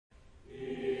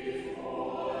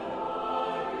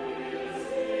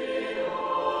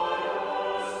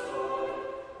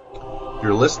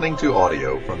You're listening to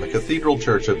audio from the Cathedral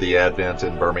Church of the Advent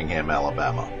in Birmingham,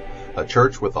 Alabama, a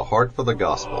church with a heart for the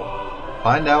gospel.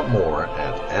 Find out more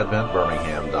at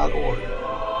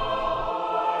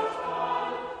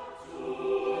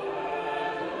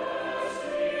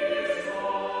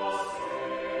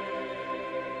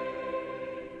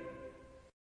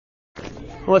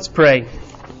Let's pray.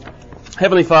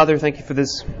 Heavenly Father, thank you for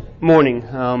this morning.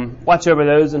 Watch over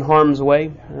those in harm's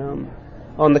way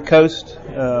on the coast.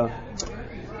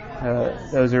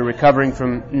 Those are recovering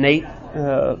from Nate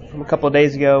from a couple of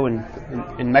days ago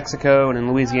in Mexico and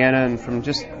in Louisiana, and from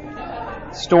just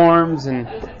storms and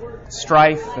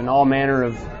strife and all manner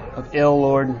of ill,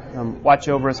 Lord. Watch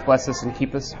over us, bless us, and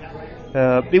keep us.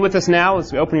 Be with us now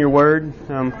as we open your word.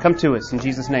 Come to us in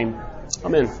Jesus' name.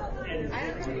 Amen.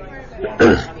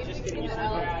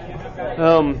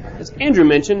 As Andrew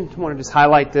mentioned, I want to just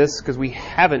highlight this because we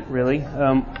haven't really.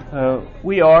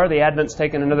 The Advent's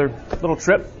taken another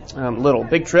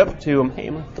big trip to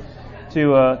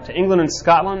England and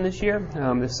Scotland this year,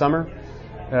 this summer.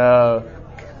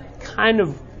 Kind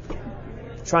of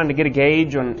trying to get a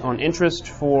gauge on interest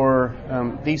for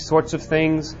these sorts of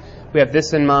things. We have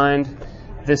this in mind.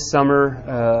 This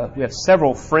summer, we have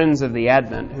several friends of the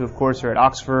Advent who, of course, are at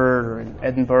Oxford or in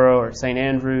Edinburgh or St.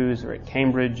 Andrews or at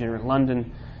Cambridge or in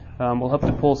London. We'll hope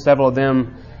to pull several of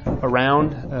them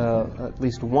around. At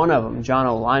least one of them, John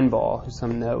O'Linebaugh, who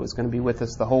some know, is going to be with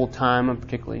us the whole time. I'm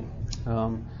particularly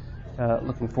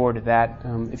looking forward to that.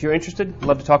 If you're interested, I'd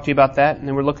love to talk to you about that. And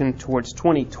then we're looking towards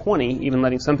 2020, even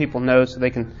letting some people know so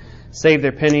they can save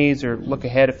their pennies or look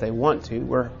ahead if they want to.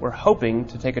 We're hoping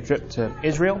to take a trip to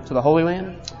Israel, to the Holy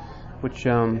Land, which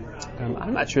I'm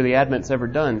not sure the Advent's ever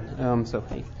done. So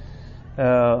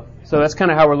that's kind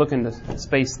of how we're looking to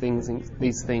space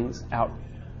these things out.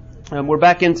 We're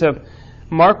back into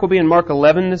Mark. We'll be in Mark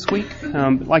 11 this week.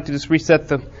 I'd like to just reset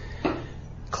the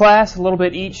class a little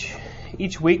bit each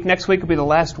week. Next week will be the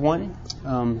last one.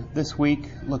 This week,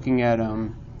 looking at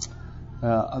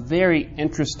a very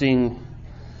interesting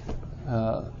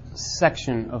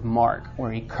section of Mark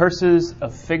where he curses a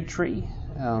fig tree,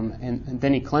 and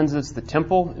then he cleanses the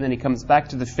temple, and then he comes back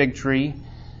to the fig tree,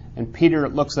 and Peter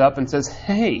looks up and says,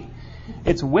 "Hey,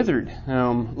 it's withered.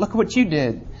 Look what you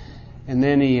did." And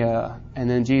then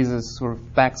Jesus sort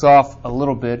of backs off a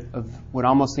little bit of what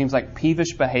almost seems like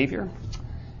peevish behavior,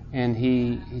 and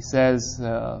he says,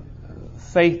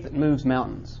 "Faith that moves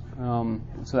mountains."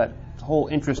 So that whole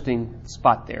interesting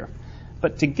spot there.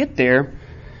 But to get there,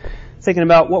 thinking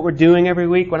about what we're doing every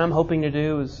week, what I'm hoping to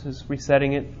do is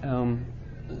resetting it.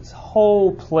 This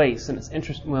whole place, and it's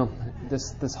interesting. Well,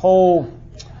 this whole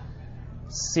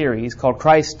series called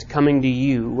Christ Coming to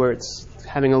You, where it's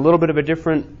having a little bit of a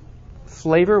different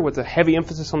flavor with a heavy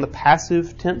emphasis on the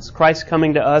passive tense, Christ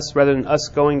coming to us rather than us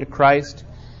going to Christ.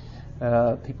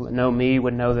 People that know me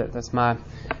would know that that's my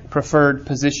preferred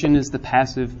position, is the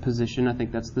passive position. I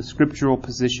think that's the scriptural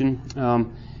position.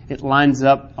 It lines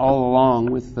up all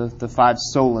along with the five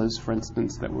solas, for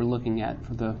instance, that we're looking at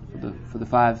for the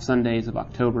 5 Sundays of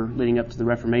October leading up to the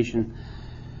Reformation.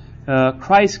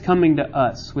 Christ coming to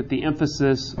us with the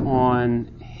emphasis on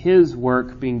His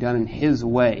work being done in His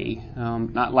way,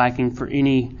 not lacking for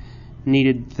any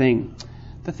needed thing.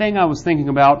 The thing I was thinking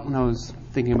about when I was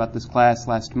thinking about this class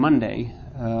last Monday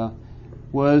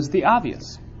was the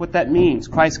obvious. What that means,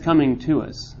 Christ coming to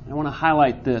us. I want to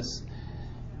highlight this.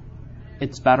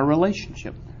 It's about a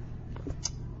relationship.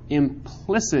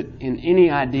 Implicit in any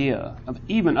idea of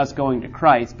even us going to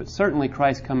Christ, but certainly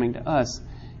Christ coming to us,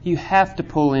 you have to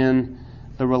pull in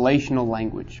the relational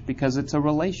language because it's a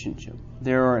relationship.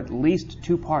 There are at least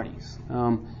two parties.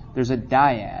 There's a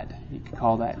dyad, you could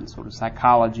call that in sort of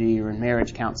psychology or in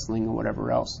marriage counseling or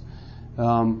whatever else.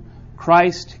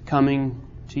 Christ coming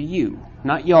to you.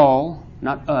 Not y'all,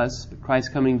 not us, but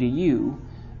Christ coming to you.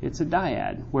 It's a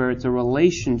dyad, where it's a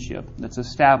relationship that's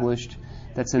established,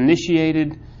 that's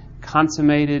initiated,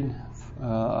 consummated,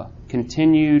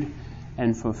 continued,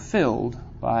 and fulfilled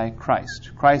by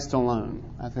Christ. Christ alone.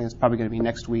 I think it's probably going to be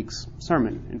next week's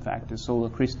sermon, in fact, is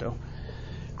Sola Christo.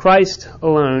 Christ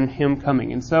alone, Him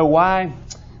coming. And so why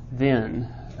then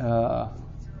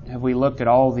have we looked at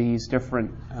all these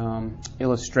different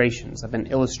illustrations? I've been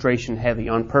illustration heavy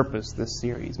on purpose this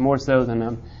series, more so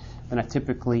than I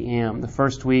typically am. The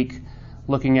first week,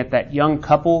 looking at that young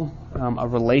couple, a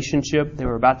relationship. They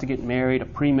were about to get married, a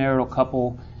premarital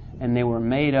couple, and they were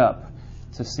made up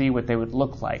to see what they would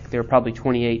look like. They were probably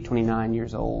 28, 29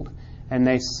 years old. And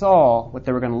they saw what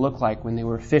they were going to look like when they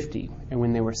were 50, and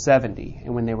when they were 70,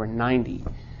 and when they were 90.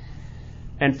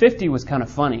 And 50 was kind of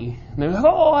funny. And they were,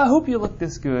 oh, I hope you look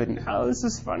this good. And, oh, this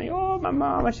is funny. Oh, my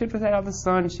mom, I should put that out the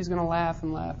sun. She's going to laugh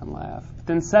and laugh and laugh. But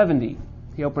then 70,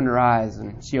 he opened her eyes,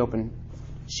 and she opened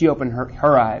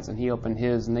her eyes, and he opened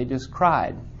his, and they just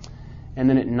cried. And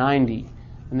then at 90,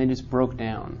 and they just broke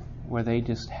down, where they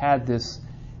just had this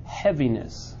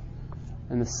heaviness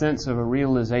and the sense of a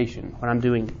realization. When I'm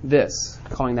doing this,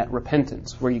 calling that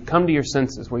repentance, where you come to your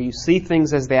senses, where you see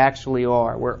things as they actually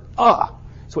are, where,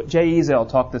 it's what Jay Ezel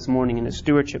talked this morning in his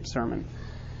stewardship sermon,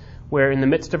 where in the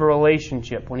midst of a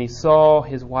relationship, when he saw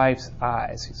his wife's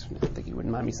eyes, I think he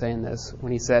wouldn't mind me saying this,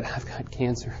 when he said, I've got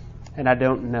cancer, and I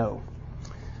don't know.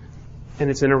 And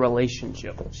it's in a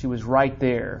relationship. She was right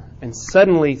there. And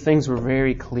suddenly things were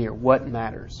very clear. What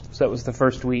matters? So that was the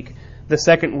first week. The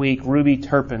second week, Ruby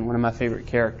Turpin, one of my favorite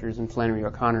characters in Flannery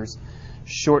O'Connor's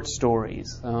short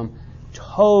stories,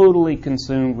 totally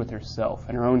consumed with herself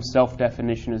and her own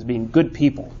self-definition as being good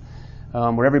people,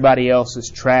 where everybody else is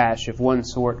trash of one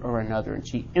sort or another. And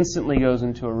she instantly goes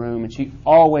into a room, and she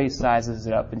always sizes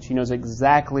it up, and she knows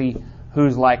exactly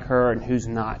who's like her and who's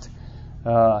not.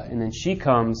 And then she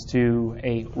comes to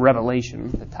a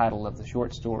revelation, the title of the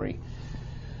short story,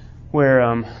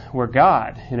 where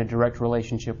God, in a direct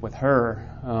relationship with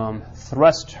her,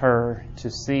 thrust her to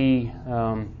see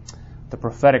the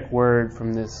prophetic word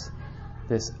from this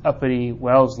uppity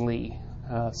Wellesley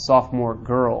sophomore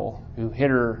girl who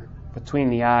hit her between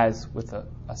the eyes with a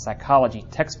psychology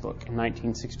textbook in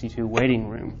 1962 waiting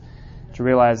room, to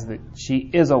realize that she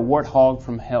is a warthog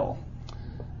from hell.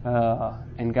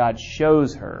 And God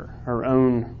shows her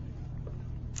own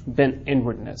bent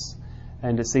inwardness,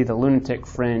 and to see the lunatic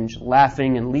fringe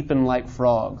laughing and leaping like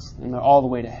frogs, and they're all the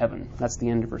way to heaven. That's the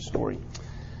end of her story.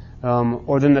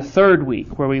 Or then the third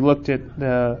week, where we looked at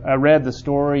I read the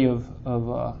story of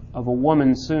a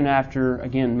woman soon after,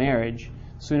 again, marriage,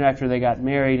 soon after they got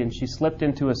married, and she slipped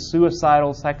into a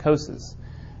suicidal psychosis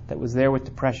that was there with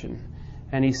depression.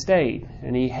 And he stayed,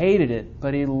 and he hated it,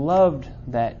 but he loved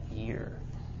that year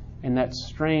in that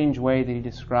strange way that he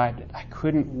described it. I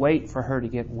couldn't wait for her to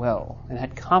get well, and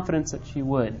had confidence that she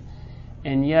would.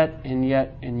 And yet,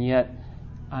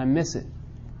 I miss it.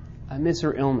 I miss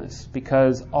her illness,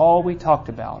 because all we talked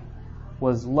about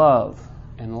was love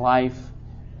and life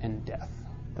and death.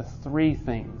 The three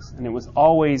things. And it was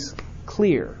always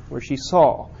clear where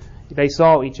they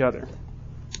saw each other.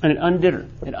 And it undid her.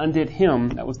 It undid him.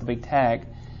 That was the big tag.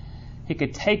 He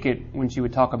could take it when she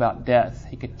would talk about death.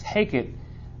 He could take it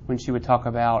when she would talk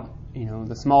about,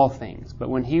 the small things. But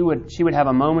when she would have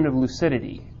a moment of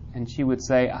lucidity, and she would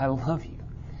say, I love you.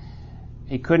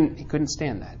 He couldn't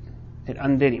stand that. It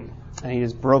undid him. And he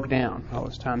just broke down all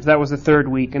those times. That was the third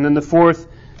week. And then the fourth,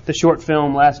 the short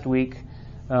film last week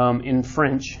in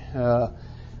French,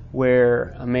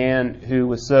 where a man who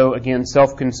was so, again,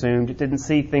 self-consumed, didn't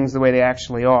see things the way they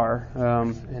actually are,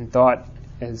 and thought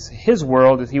as his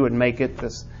world, as he would make it,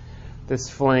 this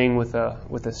fling with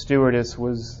a stewardess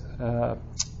was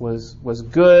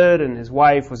good, and his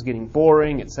wife was getting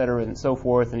boring, etc., and so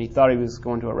forth, and he thought he was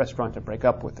going to a restaurant to break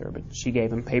up with her, but she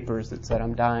gave him papers that said,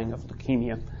 I'm dying of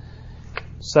leukemia.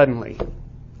 Suddenly,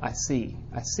 I see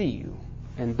you,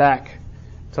 and back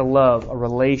to love, a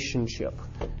relationship,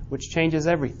 which changes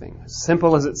everything. As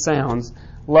simple as it sounds,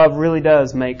 love really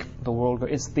does make the world go.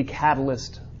 It's the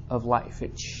catalyst of life.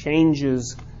 It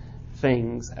changes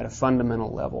things at a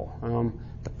fundamental level.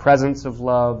 The presence of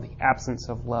love, the absence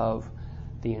of love,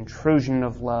 the intrusion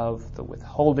of love, the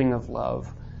withholding of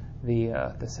love,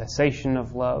 the cessation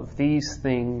of love. These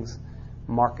things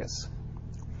mark us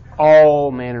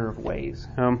all manner of ways.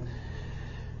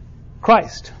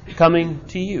 Christ coming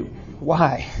to you.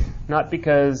 Why? Not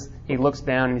because he looks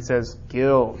down and he says,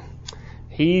 Gil,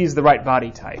 he's the right body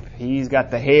type. He's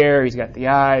got the hair, he's got the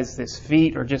eyes, his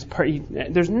feet are just...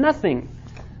 There's nothing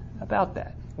about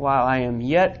that. While I am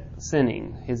yet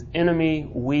sinning, his enemy,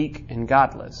 weak, and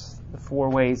godless. The four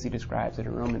ways he describes it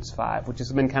in Romans 5, which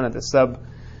has been kind of the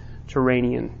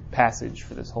subterranean passage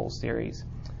for this whole series.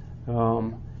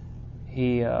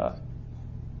 He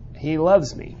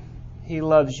loves me. He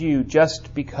loves you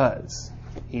just because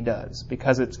he does.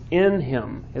 Because it's in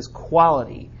him, his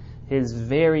quality, his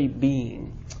very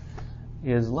being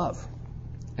is love.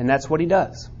 And that's what he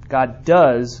does. God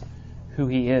does who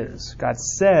he is. God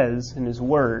says in his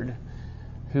word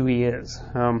who he is.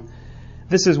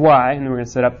 This is why, and we're going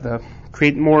to set up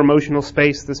create more emotional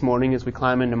space this morning as we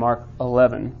climb into Mark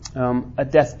 11, a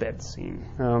deathbed scene.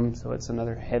 So it's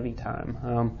another heavy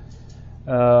time.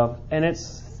 And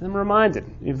I'm reminded,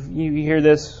 if you hear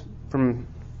this from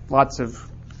lots of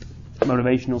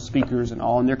motivational speakers and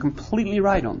all, and they're completely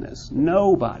right on this.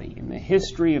 Nobody in the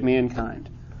history of mankind,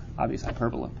 obvious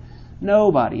hyperbole,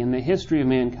 Nobody in the history of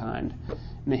mankind,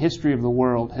 in the history of the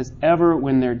world, has ever,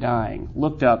 when they're dying,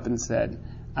 looked up and said,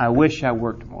 I wish I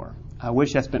worked more. I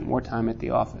wish I spent more time at the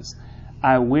office.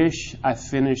 I wish I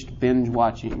finished binge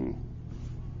watching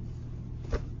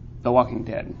The Walking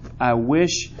Dead. I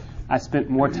wish I spent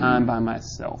more time by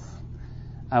myself.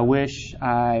 I wish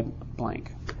I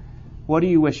blank. What do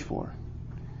you wish for?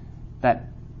 That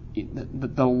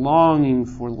the longing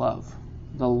for love,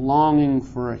 the longing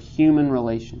for a human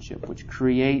relationship which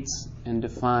creates and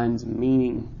defines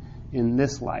meaning in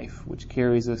this life, which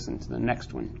carries us into the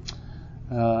next one.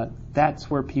 That's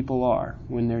where people are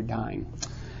when they're dying.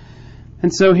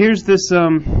 And so here's this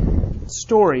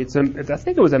story. I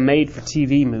think it was a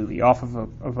made-for-TV movie off of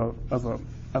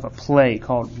a play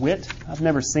called Wit. I've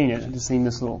never seen it. I've just seen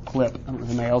this little clip. I don't know if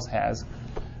anybody else has.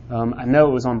 I know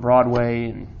it was on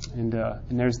Broadway, and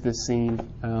there's this scene.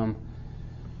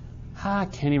 I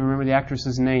can't even remember the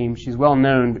actress's name. She's well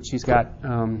known, but she's got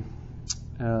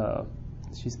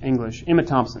she's English. Emma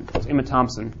Thompson. It's Emma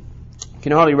Thompson. You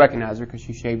can hardly recognize her because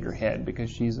she shaved her head,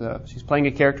 because she's playing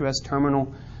a character who has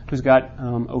terminal, who's got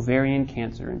ovarian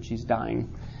cancer, and she's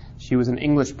dying. She was an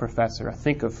English professor, I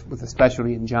think, with a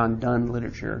specialty in John Donne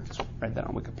literature. Just read that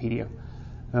on Wikipedia.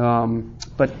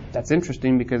 But that's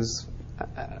interesting because,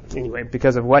 anyway,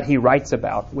 because of what he writes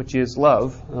about, which is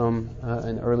love, in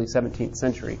the early 17th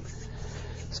century.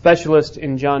 Specialist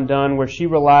in John Donne, where she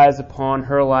relies upon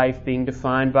her life being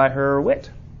defined by her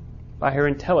wit, by her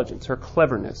intelligence, her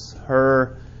cleverness,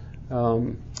 her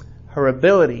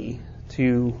ability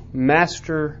to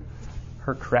master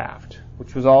her craft,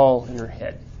 which was all in her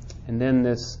head. And then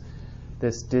this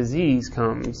disease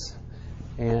comes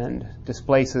and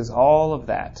displaces all of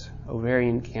that,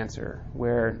 ovarian cancer,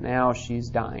 where now she's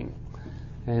dying.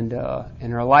 And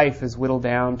her life is whittled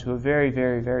down to a very,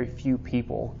 very, very few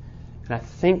people. And I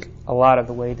think a lot of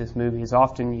the way this movie is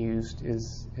often used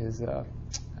is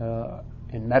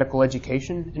in medical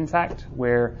education, in fact,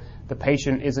 where the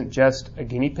patient isn't just a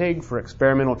guinea pig for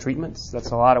experimental treatments.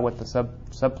 That's a lot of what the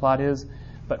subplot is.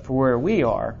 But for where we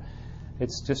are,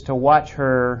 it's just to watch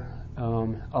her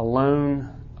alone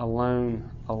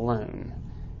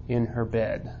in her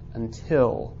bed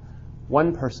until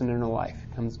one person in her life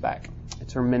comes back.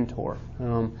 It's her mentor.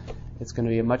 It's going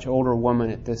to be a much older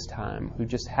woman at this time who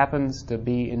just happens to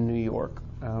be in New York.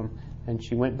 And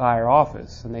she went by her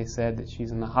office, and they said that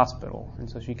she's in the hospital. And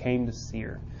so she came to see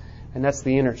her. And that's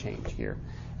the interchange here.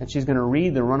 And she's going to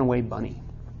read The Runaway Bunny.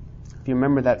 If you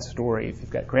remember that story, if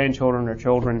you've got grandchildren or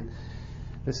children,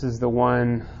 this is the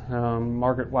one,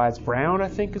 Margaret Wise Brown, I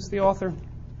think, is the author.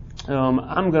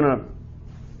 I'm going to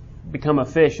become a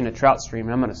fish in a trout stream,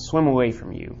 and I'm going to swim away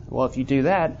from you. Well, if you do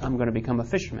that, I'm going to become a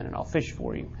fisherman, and I'll fish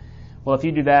for you. Well, if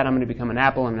you do that, I'm going to become an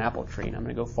apple in an apple tree, and I'm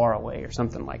going to go far away, or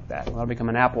something like that. Well, I'll become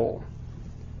an apple.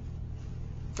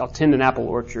 I'll tend an apple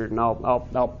orchard, and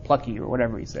I'll pluck you, or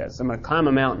whatever he says. I'm going to climb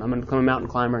a mountain. I'm going to become a mountain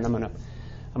climber, and I'm going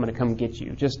to come get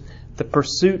you. Just the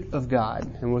pursuit of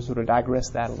God, and we'll sort of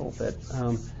digress that a little bit,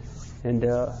 and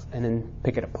then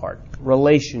pick it apart.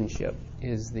 Relationship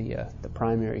is the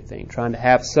primary thing. Trying to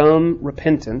have some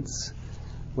repentance,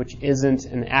 which isn't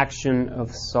an action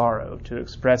of sorrow, to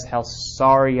express how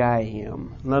sorry I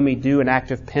am. Let me do an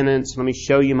act of penance. Let me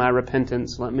show you my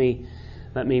repentance. Let me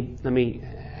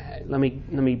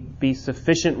be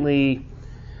sufficiently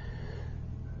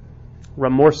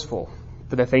remorseful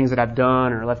for the things that I've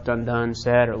done or left undone,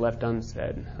 said or left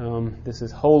unsaid. This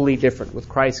is wholly different with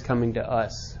Christ coming to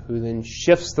us, who then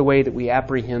shifts the way that we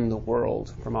apprehend the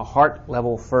world from a heart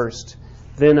level first,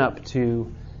 then up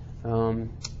to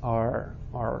our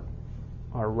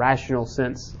rational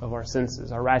sense of our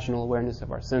senses, our rational awareness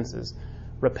of our senses.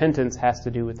 Repentance has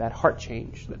to do with that heart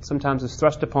change that sometimes is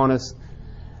thrust upon us,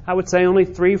 I would say only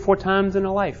 3 or 4 times in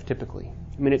a life, typically.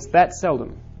 I mean, it's that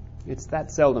seldom. It's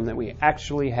that seldom that we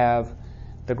actually have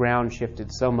the ground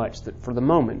shifted so much that for the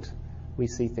moment we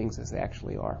see things as they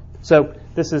actually are. So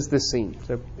this is this scene.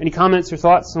 So any comments or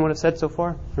thoughts on what I've said so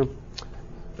far?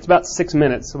 It's about 6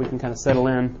 minutes, so we can kind of settle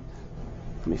in.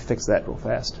 Let me fix that real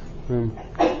fast. And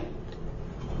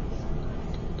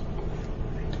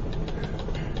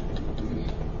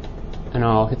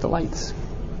I'll hit the lights.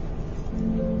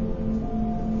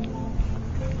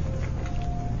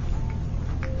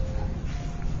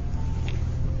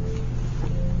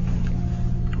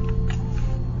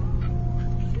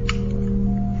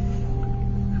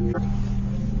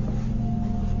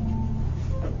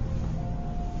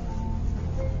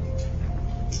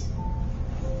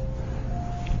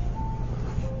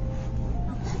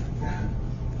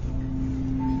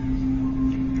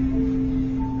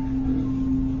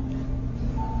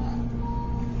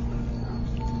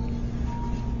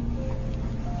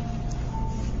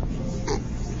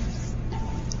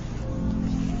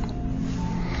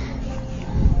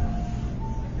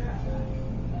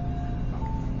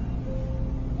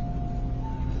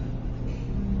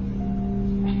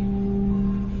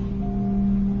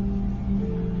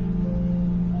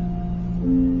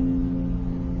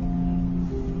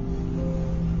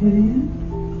 Vivian?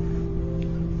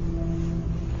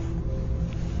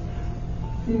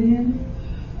 Vivian?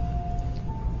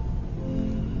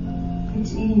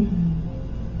 It's evening.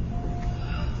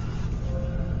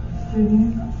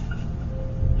 Vivian?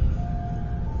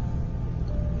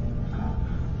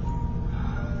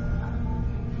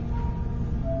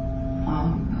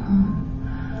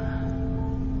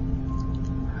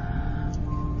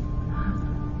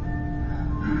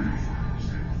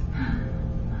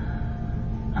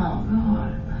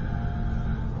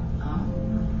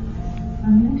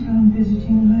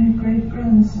 Visiting my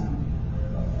great-grandson,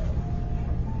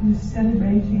 who's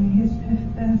celebrating his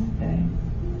 5th birthday.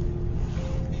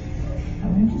 I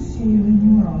went to see you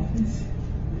in your office,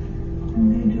 and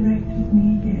they directed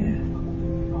me here.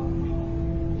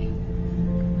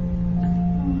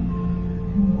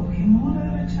 I'm walking all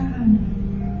over town.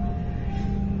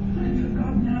 I've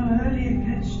forgotten how early it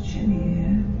gets chilly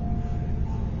here.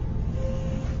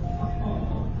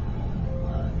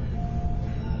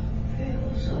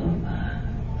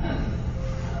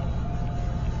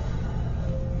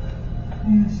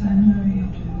 Yes, I know you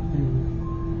do.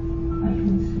 I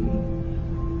can see.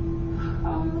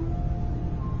 Oh,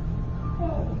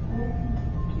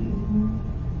 dear.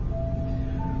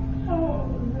 Oh,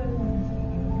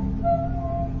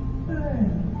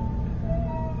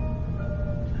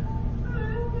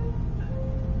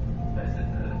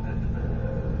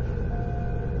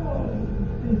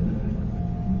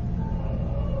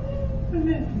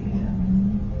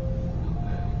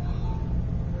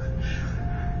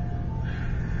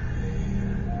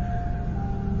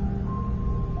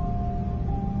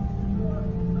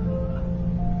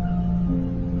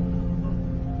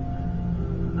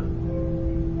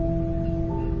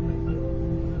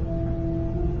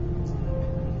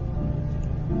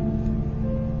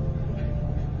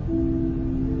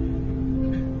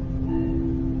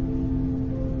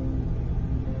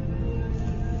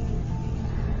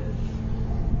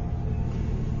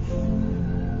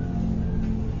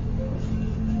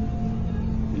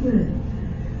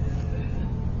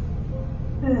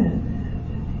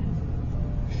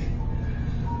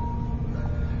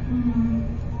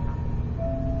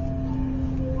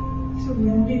 It's a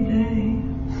windy day.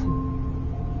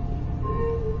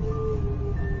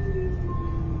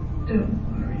 Don't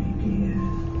worry, dear.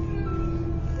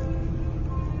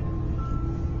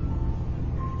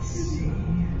 Let's see.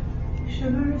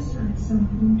 Shall I recite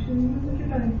something to you? Would you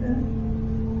like that?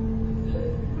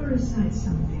 Or recite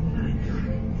something that I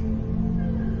like?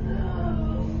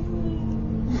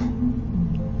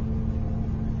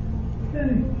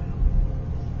 Very well.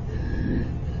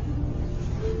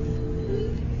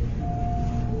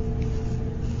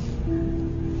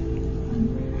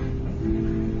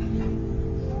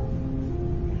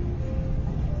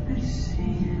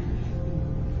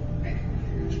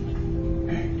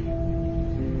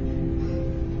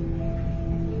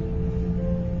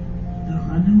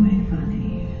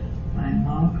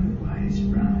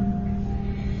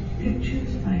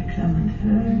 Pictures by Clement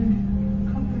Hurd,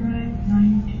 copyright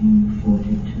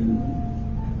 1942,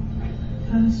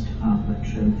 First Harper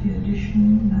Trophy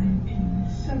edition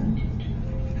 1972.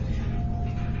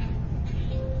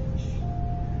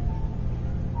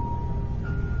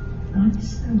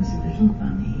 Once there was a little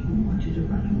bunny who wanted to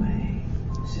run away,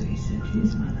 so he said to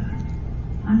his mother,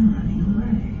 "I'm running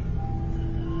away.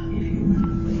 If you run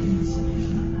away," said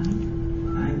his mother,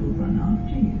 "I will run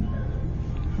after you.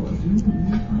 For you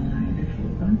are my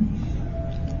little bunny."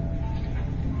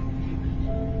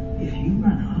 "If you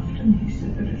run after me,"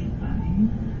 said the little bunny,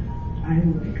 "I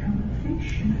will become a fish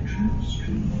in a trout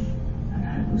stream, and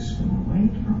I will swim away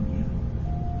from you."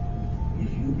 "If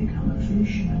you become a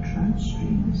fish in a trout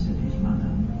stream," said his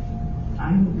mother,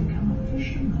 "I will become a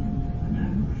fisherman, and I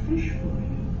will fish for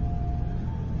you."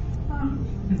 Ah,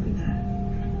 look at that.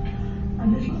 A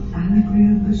little allegory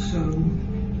of the soul.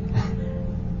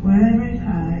 Wherever it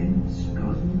hides,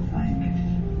 God will find it.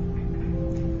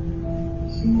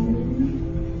 See it?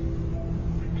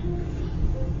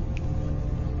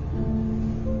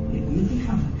 "If you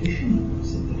become a fisherman,"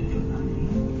 said the little bunny,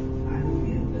 "I will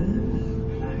be a bird and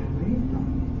fly away from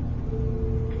you."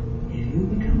 "If you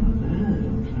become a bird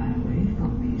and fly away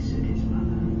from me," said his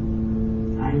mother,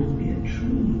 "I will be a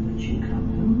tree that you come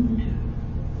home to."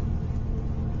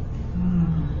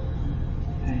 Ah,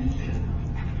 very clever.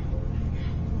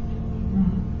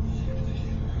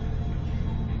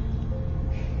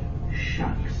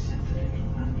 "Shucks," said the little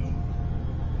bunny,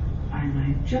 "I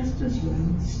might just as well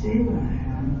stay where I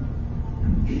am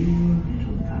and be your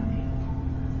little bunny."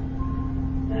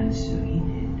 And so he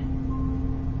did.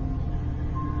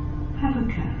 "Have a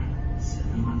carrot," said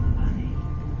the mother bunny.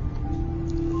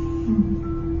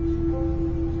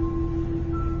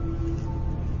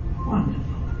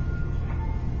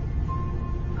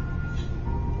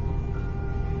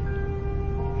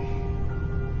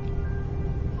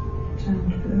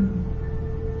 and burn.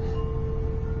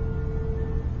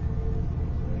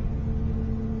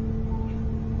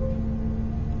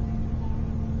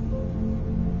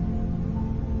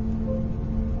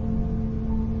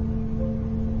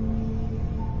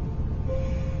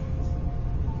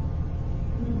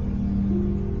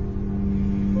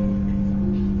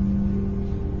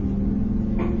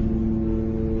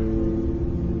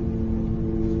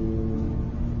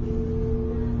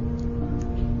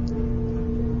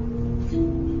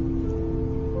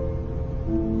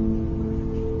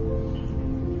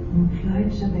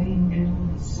 Flights of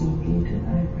angels sinking to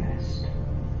thy rest.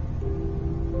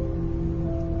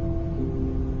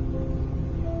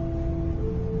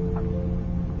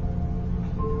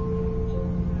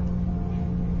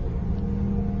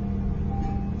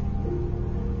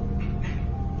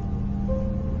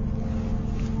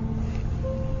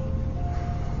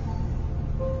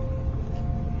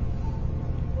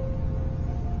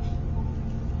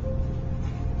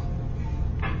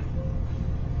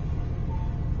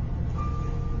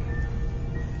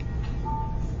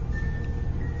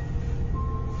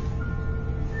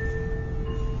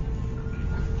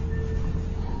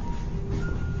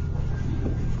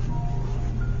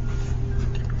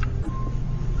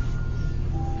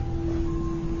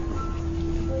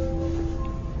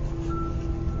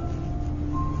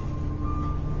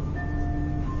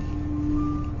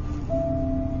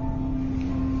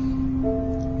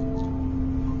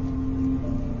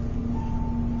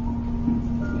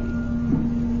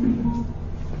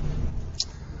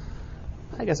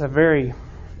 I guess a very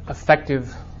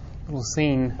effective little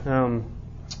scene.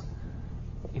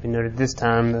 Even noted this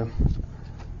time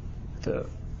the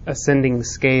ascending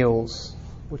scales,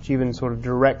 which even sort of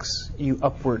directs you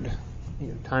upward.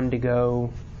 Time to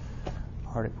go,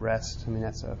 heart at rest. I mean,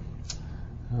 that's a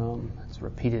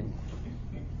repeated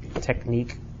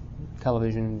technique.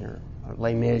 Television or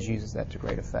Les Mis uses that to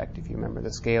great effect. If you remember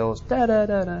the scales, da da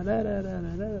da da da da da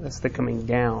da. That's the coming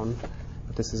down.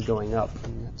 But this is going up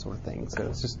and that sort of thing. So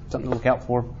it's just something to look out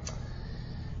for.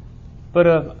 But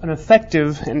an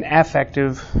effective and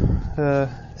affective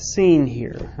scene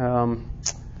here.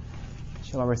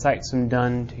 Shall I recite some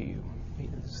done to you?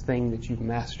 This thing that you've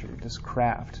mastered, this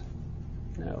craft.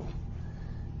 No.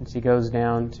 And she goes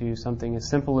down to something as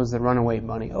simple as the runaway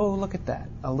bunny. Oh, look at that.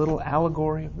 A little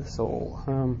allegory of the soul.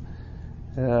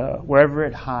 Wherever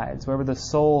it hides, wherever the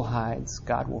soul hides,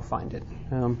 God will find it.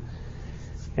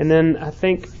 And then I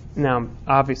think, now I'm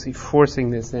obviously forcing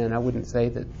this in. I wouldn't say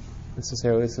that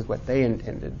necessarily this is what they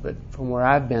intended, but from where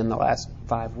I've been the last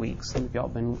 5 weeks, some of y'all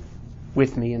been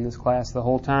with me in this class the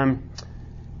whole time,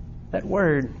 that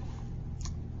word,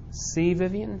 see,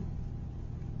 Vivian?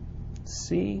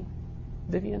 See,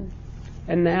 Vivian?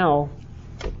 And now,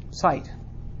 sight.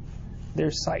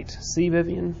 There's sight. See,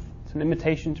 Vivian? It's an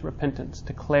invitation to repentance,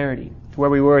 to clarity, to where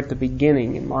we were at the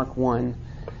beginning in Mark 1.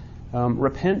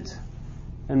 Repent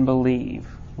and believe,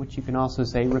 which you can also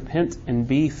say repent and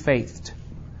be faithed.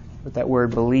 But that word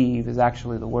believe is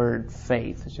actually the word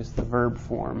faith. It's just the verb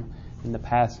form in the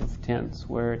passive tense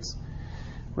where it's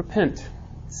repent,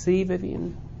 see,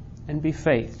 Vivian, and be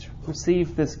faithed.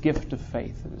 Receive this gift of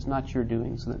faith that is not your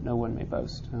doing so that no one may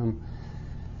boast.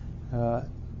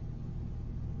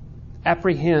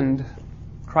 Apprehend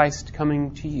Christ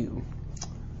coming to you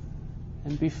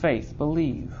and be faith,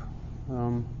 believe.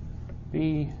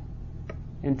 Be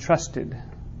entrusted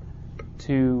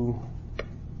to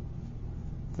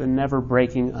the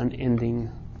never-breaking,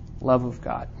 unending love of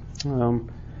God,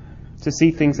 to see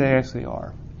things they actually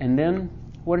are. And then,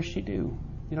 what does she do?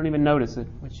 You don't even notice it,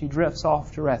 but she drifts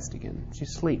off to rest again. She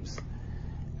sleeps.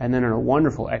 And then in a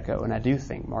wonderful echo, and I do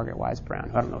think Margaret Wise Brown,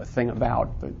 who I don't know a thing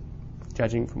about, but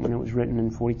judging from when it was written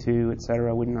in 42,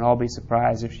 etc., wouldn't all be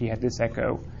surprised if she had this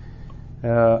echo.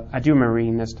 I do remember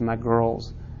reading this to my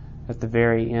girls at the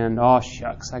very end. Oh,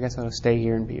 shucks, I guess I'll stay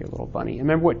here and be your little bunny. And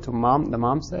remember what the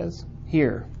mom says?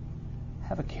 Here,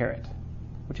 have a carrot,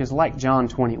 which is like John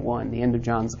 21, the end of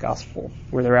John's gospel,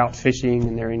 where they're out fishing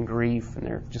and they're in grief and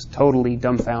they're just totally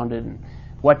dumbfounded. And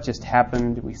what just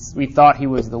happened? We thought he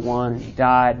was the one and he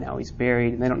died, now he's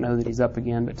buried, and they don't know that he's up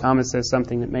again. But Thomas says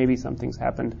something that maybe something's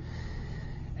happened.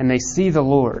 And they see the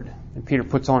Lord. And Peter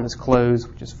puts on his clothes,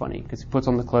 which is funny because he puts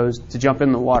on the clothes to jump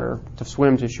in the water, to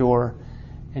swim to shore.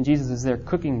 And Jesus is there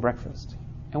cooking breakfast.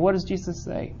 And what does Jesus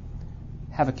say?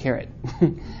 Have a carrot.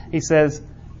 He says,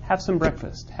 have some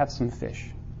breakfast, have some fish.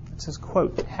 It says,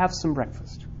 quote, have some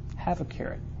breakfast, have a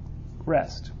carrot,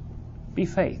 rest, be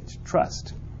faith,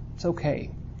 trust. It's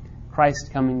okay.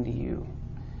 Christ coming to you.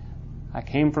 I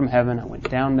came from heaven, I went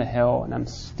down to hell, and I'm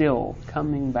still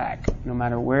coming back, no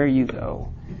matter where you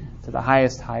go, to the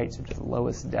highest heights or to the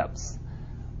lowest depths.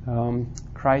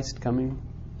 Christ coming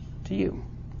to you.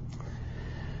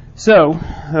 So,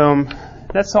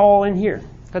 that's all in here.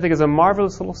 I think it's a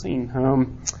marvelous little scene.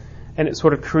 And it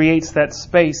sort of creates that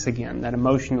space again, that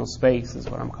emotional space is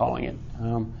what I'm calling it,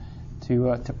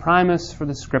 to prime us for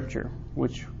the Scripture,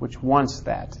 which wants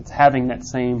that. It's having that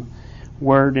same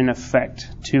word in effect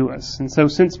to us. And so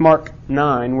since Mark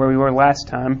 9, where we were last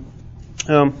time,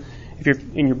 if you're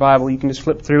in your Bible, you can just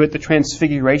flip through it. The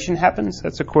Transfiguration happens.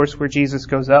 That's, of course, where Jesus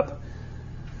goes up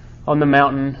on the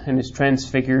mountain and is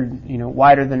transfigured,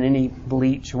 whiter than any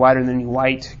bleach, whiter than any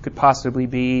white could possibly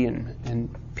be.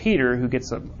 And Peter, who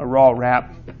gets a raw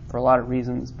rap for a lot of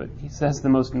reasons, but he says the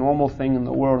most normal thing in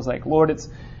the world is like, Lord, it's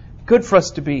good for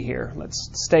us to be here. Let's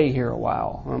stay here a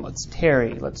while. Let's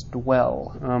tarry. Let's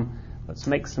dwell. Let's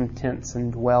make some tents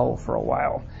and dwell for a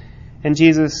while. And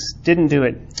Jesus didn't do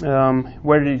it.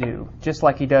 What did he do? Just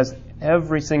like he does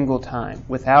every single time,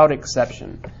 without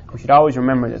exception. We should always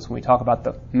remember this when we talk about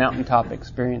the mountaintop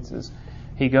experiences.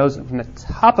 He goes from the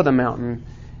top of the mountain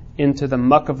into the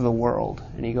muck of the world,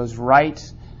 and he goes right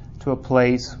to a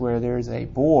place where there's a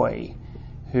boy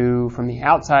who, from the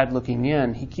outside looking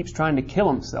in, he keeps trying to kill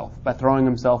himself by throwing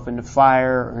himself into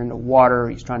fire or into water.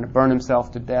 He's trying to burn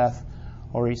himself to death,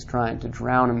 or he's trying to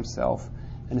drown himself.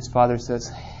 And his father says,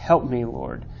 "Help me,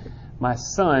 Lord. My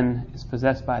son is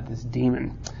possessed by this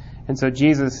demon." And so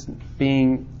Jesus,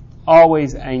 being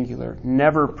always angular,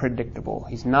 never predictable,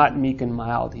 he's not meek and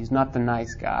mild, he's not the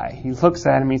nice guy. He looks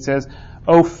at him, he says,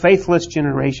 "O faithless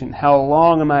generation, how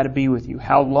long am I to be with you?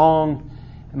 How long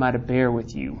am I to bear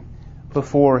with you?"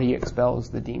 Before he expels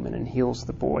the demon and heals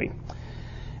the boy.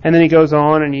 And then he goes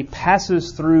on and he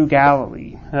passes through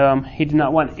Galilee. He did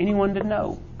not want anyone to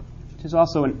know, which is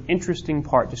also an interesting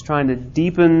part, just trying to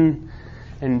deepen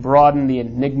and broaden the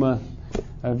enigma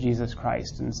of Jesus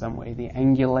Christ in some way, the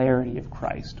angularity of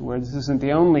Christ, where this isn't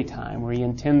the only time where he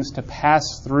intends to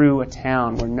pass through a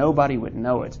town where nobody would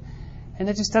know it. And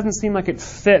it just doesn't seem like it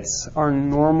fits our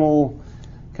normal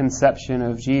conception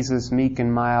of Jesus, meek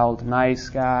and mild, nice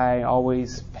guy,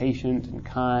 always patient and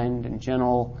kind and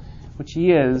gentle, which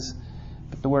he is,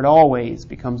 but the word always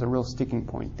becomes a real sticking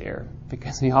point there,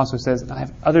 because he also says, I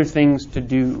have other things to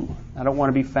do. I don't want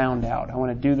to be found out. I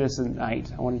want to do this at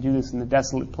night. I want to do this in the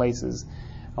desolate places.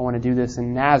 I want to do this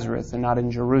in Nazareth and not in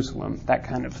Jerusalem, that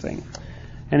kind of thing.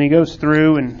 And he goes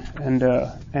through, and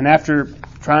after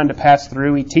trying to pass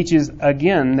through, he teaches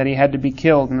again that he had to be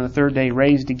killed and the third day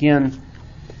raised again.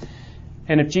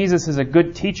 And if Jesus is a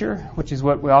good teacher, which is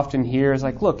what we often hear, is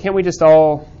like, look, can't we just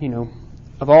all,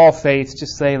 of all faiths,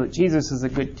 just say that Jesus is a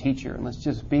good teacher, and let's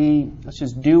just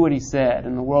do what he said,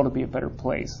 and the world will be a better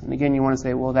place. And again, you want to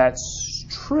say, well, that's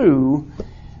true,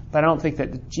 but I don't think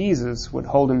that Jesus would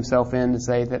hold himself in to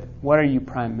say that, what are you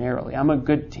primarily? I'm a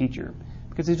good teacher.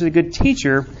 Because if he's a good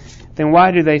teacher, then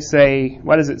why does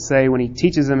it say when he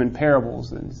teaches them in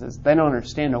parables, and it says they don't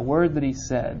understand a word that he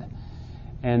said,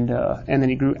 and then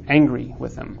he grew angry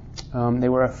with them. They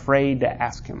were afraid to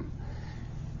ask him.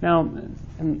 Now,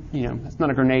 that's not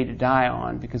a grenade to die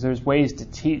on, because there's ways to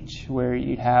teach where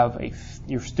you'd have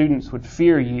your students would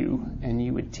fear you, and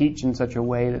you would teach in such a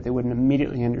way that they wouldn't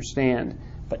immediately understand.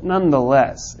 But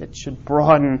nonetheless, it should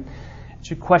question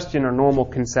our normal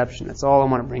conception. That's all I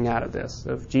want to bring out of this,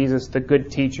 of Jesus, the good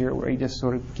teacher, where he just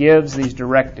sort of gives these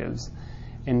directives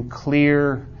in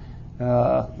clear,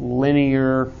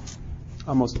 linear,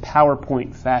 almost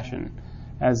PowerPoint fashion,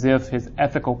 as if his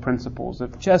ethical principles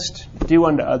of just do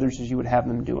unto others as you would have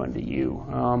them do unto you,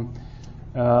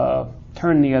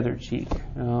 turn the other cheek,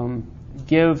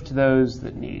 give to those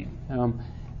that need.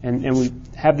 And we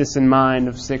have this in mind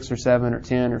of 6 or 7 or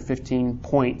 10 or 15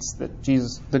 points that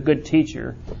Jesus, the good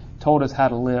teacher, told us how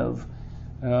to live.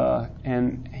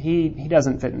 And he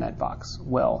doesn't fit in that box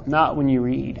well. Not when you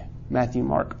read Matthew,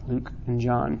 Mark, Luke, and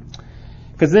John.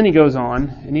 Because then he goes on,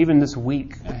 and even this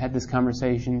week I had this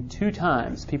conversation 2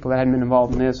 times. People that hadn't been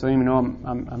involved in this, so they don't even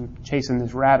know I'm chasing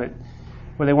this rabbit,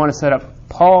 where they want to set up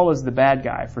Paul as the bad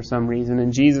guy for some reason,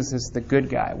 and Jesus is the good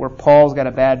guy, where Paul's got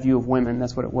a bad view of women.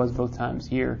 That's what it was both times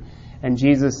here. And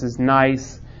Jesus is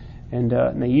nice, and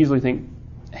they usually think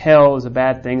hell is a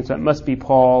bad thing, so it must be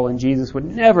Paul, and Jesus would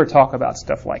never talk about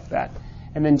stuff like that.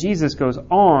 And then Jesus goes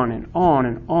on and on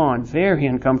and on, very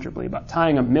uncomfortably, about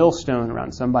tying a millstone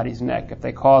around somebody's neck if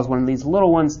they cause one of these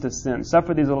little ones to sin.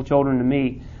 Suffer these little children to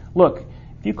me. Look,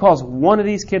 if you cause one of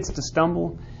these kids to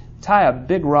stumble, tie a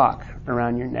big rock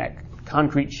around your neck.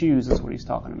 Concrete shoes is what he's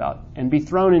talking about. And be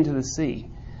thrown into the sea.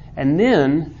 And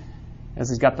then, as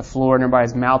he's got the floor and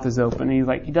everybody's mouth is open,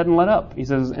 he doesn't let up. He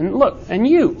says, and look, and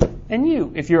you,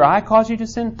 if your eye caused you to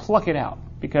sin, pluck it out.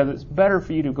 Because it's better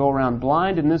for you to go around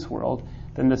blind in this world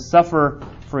than to suffer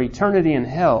for eternity in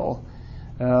hell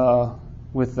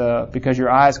because your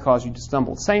eyes cause you to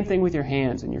stumble. Same thing with your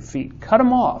hands and your feet. Cut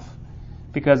them off,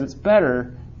 because it's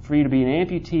better for you to be an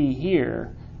amputee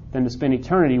here than to spend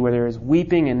eternity where there is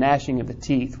weeping and gnashing of the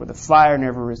teeth, where the fire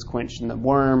never is quenched and the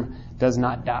worm does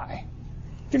not die.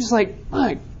 You're just like,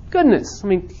 my goodness,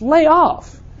 lay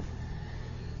off.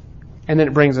 And then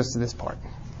it brings us to this part.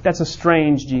 That's a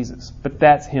strange Jesus, but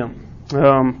that's him.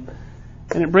 And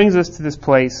it brings us to this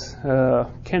place.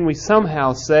 Can we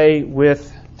somehow say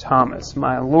with Thomas,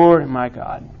 my Lord and my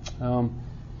God?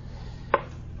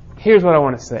 Here's what I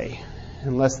want to say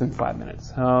in less than 5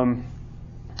 minutes.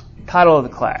 Title of the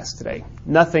class today,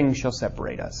 Nothing Shall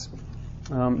Separate Us.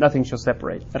 Nothing shall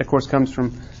separate. That, of course, comes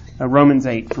from Romans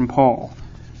 8, from Paul.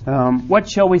 What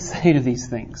shall we say to these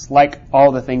things? Like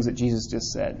all the things that Jesus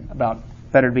just said about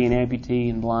better to be an amputee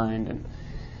and blind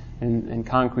and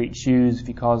concrete shoes if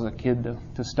you cause a kid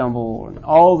to stumble, and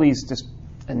all these just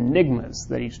enigmas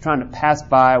that he's trying to pass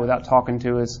by without talking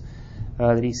to us,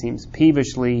 that he seems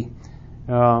peevishly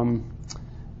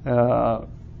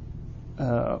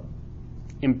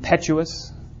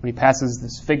impetuous when he passes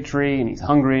this fig tree and he's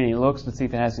hungry and he looks to see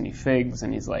if it has any figs,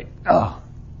 and he's like,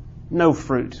 no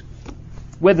fruit,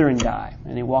 wither and die,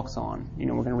 and he walks on. We're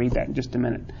going to read that in just a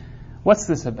minute. What's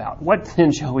this about? What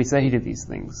then shall we say to these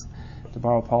things, to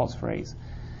borrow Paul's phrase?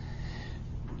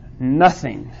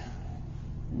 Nothing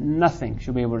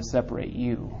shall be able to separate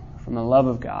you from the love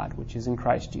of God, which is in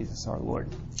Christ Jesus our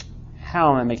Lord.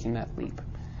 How am I making that leap?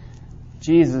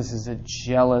 Jesus is a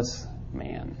jealous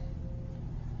man.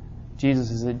 Jesus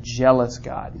is a jealous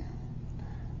God.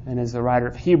 And as the writer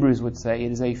of Hebrews would say,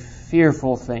 it is a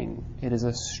fearful thing. It is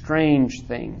a strange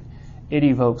thing. It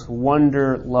evokes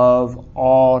wonder, love,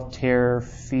 awe, terror,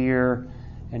 fear,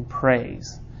 and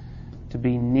praise to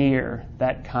be near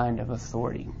that kind of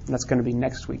authority. And that's going to be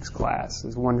next week's class,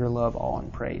 is wonder, love, awe,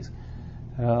 and praise.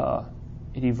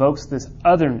 It evokes this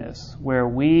otherness where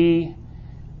we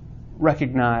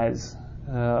recognize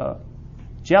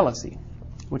jealousy,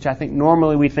 which I think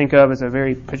normally we think of as a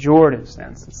very pejorative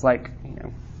sense. It's like,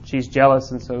 she's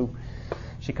jealous, and so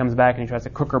she comes back and he tries to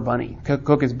cook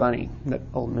his bunny, that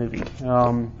old movie.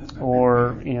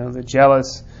 Or the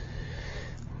jealous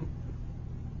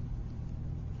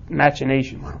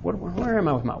machination. Where am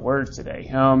I with my words today?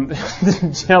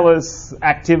 The jealous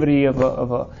activity of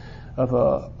a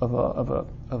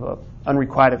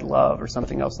unrequited love or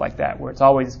something else like that, where it's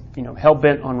always hell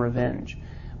bent on revenge.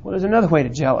 Well, there's another way to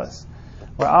jealous,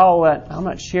 where I'll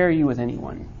not share you with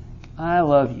anyone. I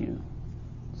love you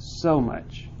so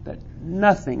much that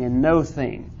nothing and no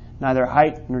thing, neither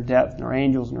height nor depth, nor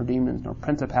angels nor demons, nor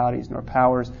principalities nor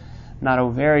powers, not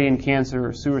ovarian cancer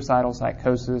or suicidal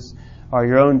psychosis, or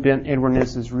your own bent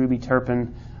inwardness as ruby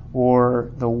turpin,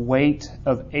 or the weight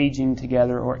of aging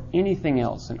together, or anything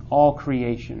else in all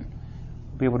creation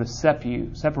will be able to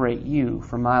separate you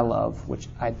from my love, which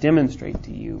I demonstrate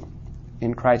to you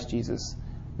in Christ Jesus,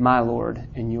 my Lord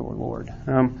and your Lord.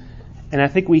 And I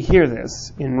think we hear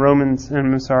this in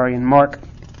Mark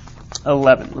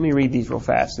 11. Let me read these real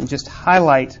fast and just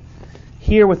highlight,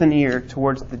 hear with an ear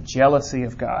towards the jealousy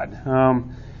of God,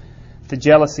 the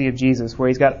jealousy of Jesus, where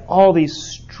he's got all these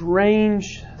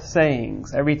strange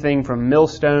sayings, everything from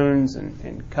millstones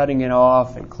and cutting it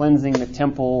off and cleansing the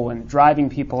temple and driving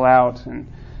people out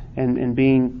and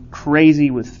being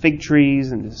crazy with fig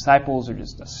trees, and the disciples are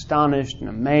just astonished and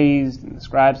amazed, and the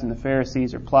scribes and the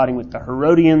Pharisees are plotting with the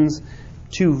Herodians,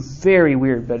 two very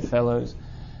weird bedfellows,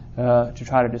 to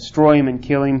try to destroy him and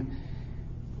kill him.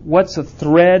 What's a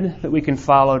thread that we can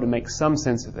follow to make some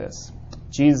sense of this?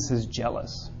 Jesus is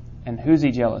jealous. And who's he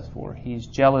jealous for? He's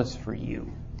jealous for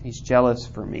you. He's jealous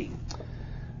for me.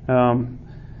 On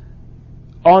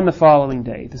the following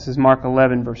day, this is Mark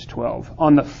 11, verse 12.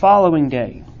 On the following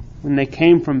day, when they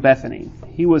came from Bethany,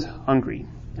 he was hungry.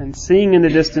 And seeing in the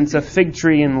distance a fig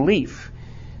tree in leaf,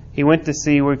 he went to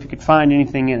see if he could find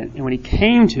anything in it. And when he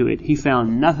came to it, he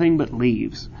found nothing but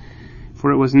leaves,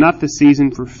 for it was not the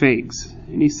season for figs.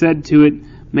 And he said to it,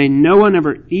 "May no one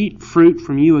ever eat fruit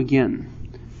from you again."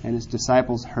 And his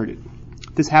disciples heard it.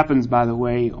 This happens, by the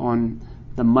way, on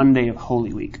the Monday of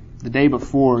Holy Week. The day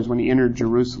before is when he entered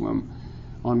Jerusalem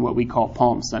on what we call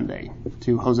Palm Sunday,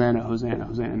 to Hosanna, Hosanna,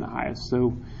 Hosanna in the highest.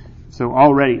 So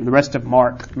already, the rest of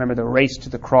Mark, remember the race to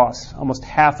the cross, almost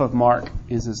half of Mark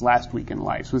is his last week in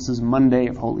life. So this is Monday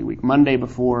of Holy Week, Monday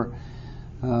before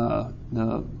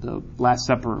the Last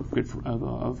Supper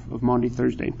of Maundy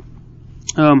Thursday.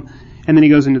 And then he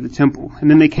goes into the temple. And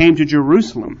then they came to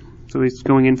Jerusalem. So he's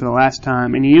going in for the last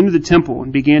time. And he entered the temple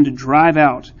and began to drive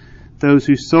out those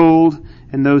who sold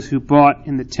and those who bought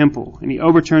in the temple. And he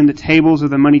overturned the tables of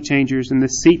the money changers and the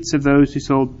seats of those who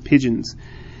sold pigeons.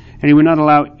 And he would not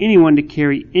allow anyone to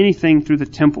carry anything through the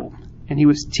temple. And he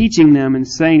was teaching them and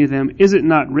saying to them, "Is it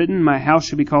not written, my house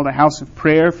shall be called a house of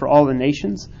prayer for all the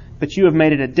nations? But you have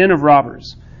made it a den of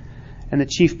robbers." And the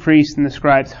chief priests and the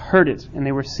scribes heard it, and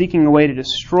they were seeking a way to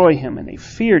destroy him, and they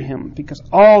feared him, because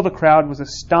all the crowd was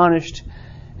astonished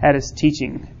at his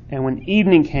teaching. And when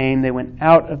evening came, they went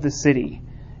out of the city,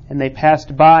 and they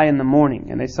passed by in the morning,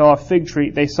 and they saw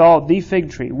the fig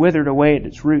tree withered away at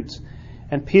its roots.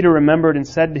 And Peter remembered and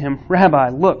said to him, "Rabbi,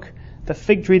 look, the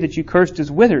fig tree that you cursed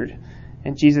is withered."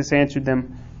 And Jesus answered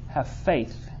them, "Have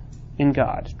faith in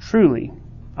God. Truly,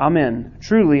 amen,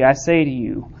 truly I say to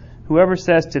you, whoever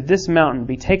says to this mountain,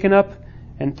 be taken up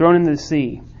and thrown into the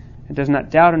sea, and does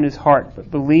not doubt in his heart, but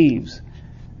believes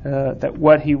that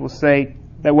what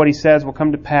he says will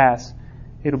come to pass,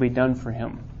 it'll be done for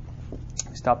him."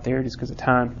 Stop there just because of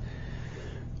time.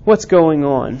 What's going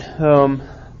on?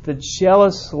 The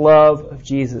jealous love of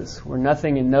Jesus, where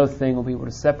nothing and no thing will be able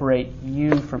to separate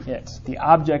you from it. The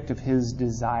object of his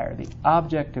desire, the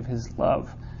object of his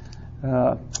love.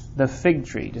 The fig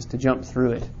tree, just to jump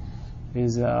through it,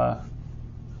 is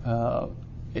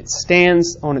it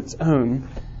stands on its own,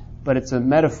 but it's a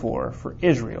metaphor for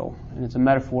Israel, and it's a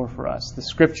metaphor for us. The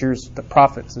scriptures, the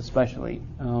prophets especially,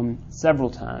 several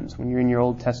times when you're in your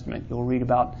Old Testament, you'll read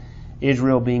about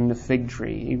Israel being the fig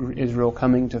tree, Israel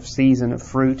coming to season of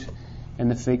fruit,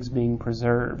 and the figs being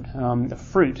preserved. The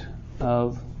fruit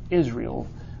of Israel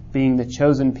being the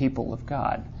chosen people of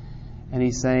God. And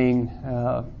he's saying,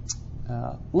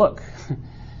 look,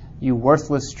 you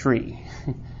worthless tree,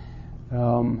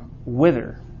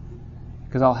 wither,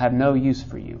 because I'll have no use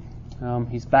for you.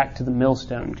 He's back to the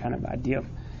millstone kind of idea.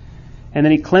 And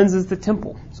then he cleanses the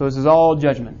temple. So this is all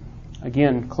judgment.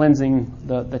 Again, cleansing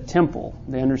the temple,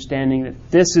 the understanding that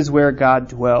this is where God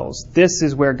dwells. This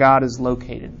is where God is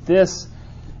located. This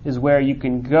is where you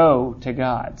can go to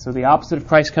God. So the opposite of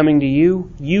Christ coming to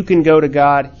you, you can go to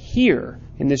God here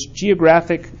in this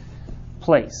geographic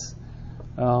place.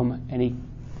 And he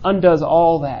undoes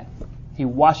all that. He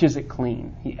washes it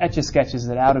clean. He etch-a-sketches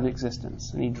it out of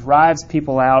existence. And he drives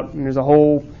people out. And there's a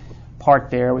whole part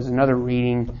there. Was another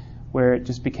reading where it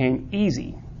just became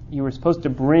easy. You were supposed to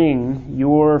bring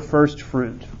your first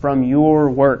fruit from your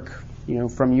work,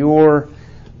 from your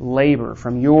labor,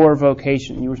 from your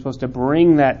vocation. You were supposed to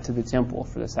bring that to the temple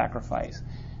for the sacrifice.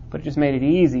 But it just made it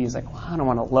easy. It's like, well, I don't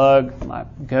want to lug my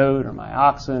goat or my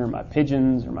oxen or my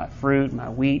pigeons or my fruit, my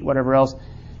wheat, whatever else.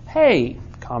 Hey,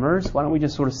 commerce, why don't we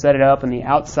just sort of set it up on the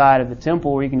outside of the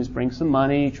temple where you can just bring some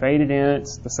money, trade it in.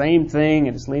 It's the same thing,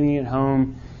 and it's leaving it at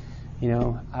home.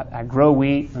 I grow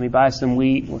wheat. Let me buy some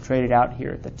wheat. We'll trade it out here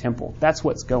at the temple. That's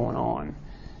what's going on.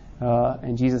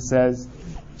 And Jesus says,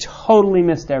 totally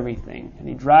missed everything. And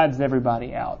he drives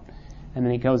everybody out. And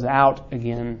then he goes out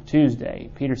again Tuesday.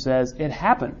 Peter says, it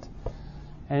happened.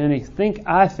 And then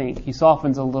I think he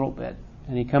softens a little bit.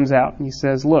 And he comes out and he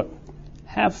says, look,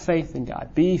 have faith in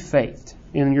God. Be faith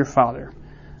in your Father.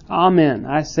 Amen.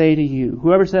 I say to you,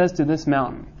 whoever says to this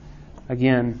mountain,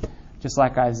 again, just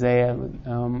like Isaiah,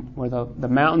 where the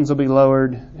mountains will be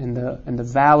lowered and the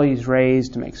valleys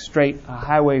raised to make straight a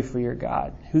highway for your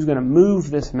God. Who's going to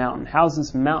move this mountain? How's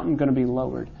this mountain going to be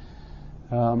lowered?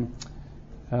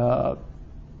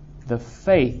 The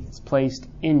faith is placed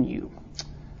in you.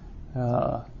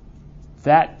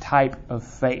 That type of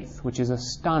faith, which is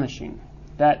astonishing.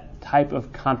 That type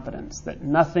of confidence that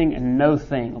nothing and no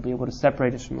thing will be able to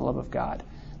separate us from the love of God.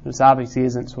 This obviously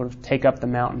isn't sort of take up the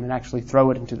mountain and actually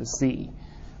throw it into the sea.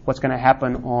 What's going to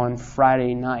happen on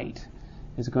Friday night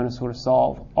is going to sort of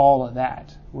solve all of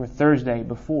that. Where Thursday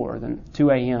before, then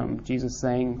 2 a.m., Jesus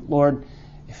saying, Lord,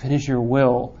 if it is your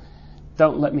will,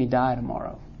 don't let me die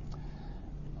tomorrow.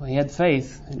 Well, he had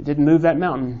faith, and it didn't move that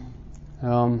mountain.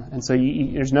 And so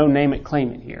there's no name it,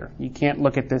 claim it here. You can't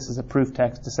look at this as a proof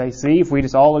text to say, see, if we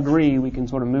just all agree, we can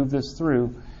sort of move this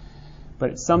through. But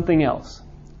it's something else.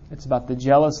 It's about the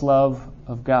jealous love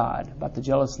of God, about the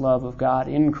jealous love of God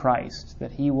in Christ, that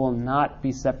he will not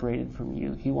be separated from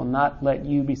you. He will not let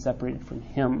you be separated from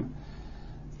him.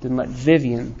 Didn't let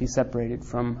Vivian be separated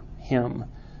from him.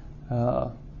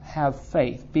 Have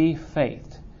faith. Be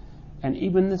faith. And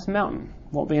even this mountain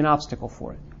won't be an obstacle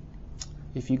for it.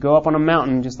 If you go up on a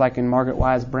mountain, just like in Margaret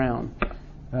Wise Brown,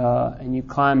 and you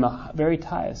climb the very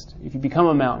highest, if you become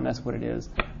a mountain, that's what it is.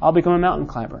 I'll become a mountain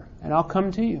climber, and I'll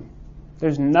come to you.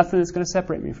 There's nothing that's going to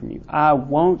separate me from you. I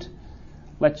won't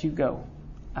let you go.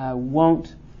 I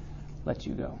won't let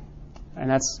you go.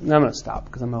 And I'm going to stop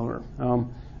because I'm over.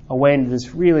 Away into this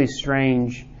really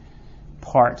strange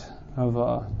part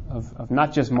of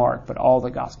not just Mark, but all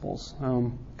the Gospels.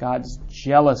 God's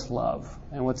jealous love.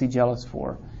 And what's he jealous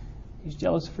for? He's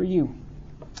jealous for you.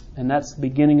 And that's the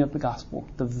beginning of the Gospel,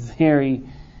 the very,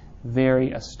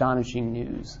 very astonishing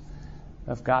news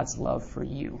of God's love for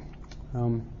you.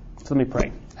 So let me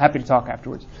pray. Happy to talk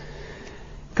afterwards.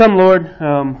 Come, Lord,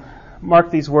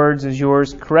 mark these words as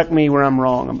yours. Correct me where I'm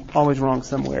wrong. I'm always wrong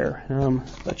somewhere.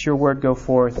 Let your word go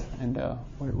forth, and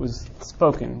where it was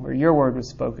spoken, where your word was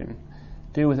spoken,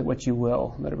 do with it what you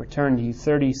will. Let it return to you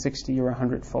 30, 60, or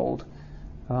 100-fold.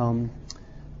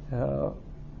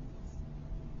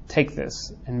 Take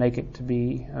this and make it to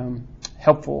be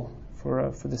helpful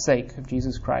for the sake of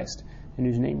Jesus Christ, in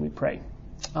whose name we pray.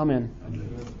 Amen.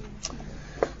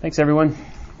 Thanks, everyone.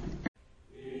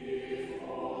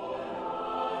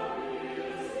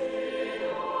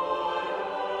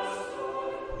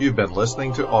 You've been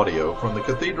listening to audio from the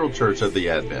Cathedral Church of the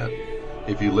Advent.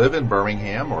 If you live in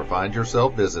Birmingham or find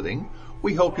yourself visiting,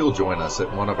 we hope you'll join us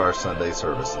at one of our Sunday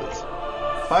services.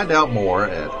 Find out more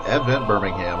at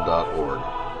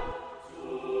adventbirmingham.org.